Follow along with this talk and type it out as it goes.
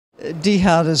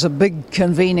DIHAD is a big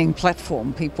convening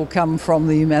platform. People come from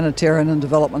the humanitarian and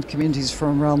development communities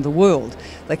from around the world.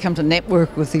 They come to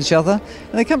network with each other,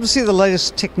 and they come to see the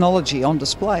latest technology on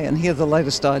display and hear the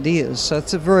latest ideas. So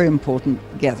it's a very important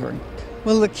gathering.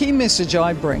 Well, the key message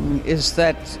I bring is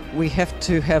that we have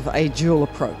to have a dual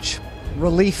approach.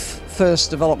 Relief first,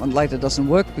 development later doesn't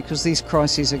work, because these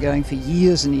crises are going for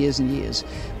years and years and years.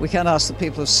 We can't ask the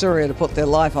people of Syria to put their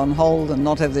life on hold and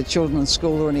not have their children in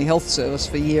school or any health service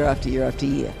for year after year after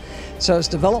year. So as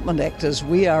development actors,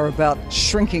 we are about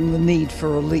shrinking the need for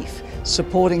relief,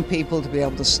 supporting people to be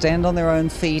able to stand on their own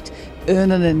feet,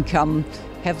 earn an income,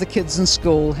 have the kids in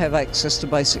school, have access to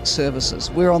basic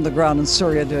services. We're on the ground in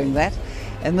Syria doing that,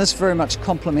 and this very much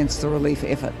complements the relief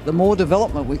effort. The more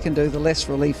development we can do, the less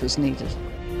relief is needed.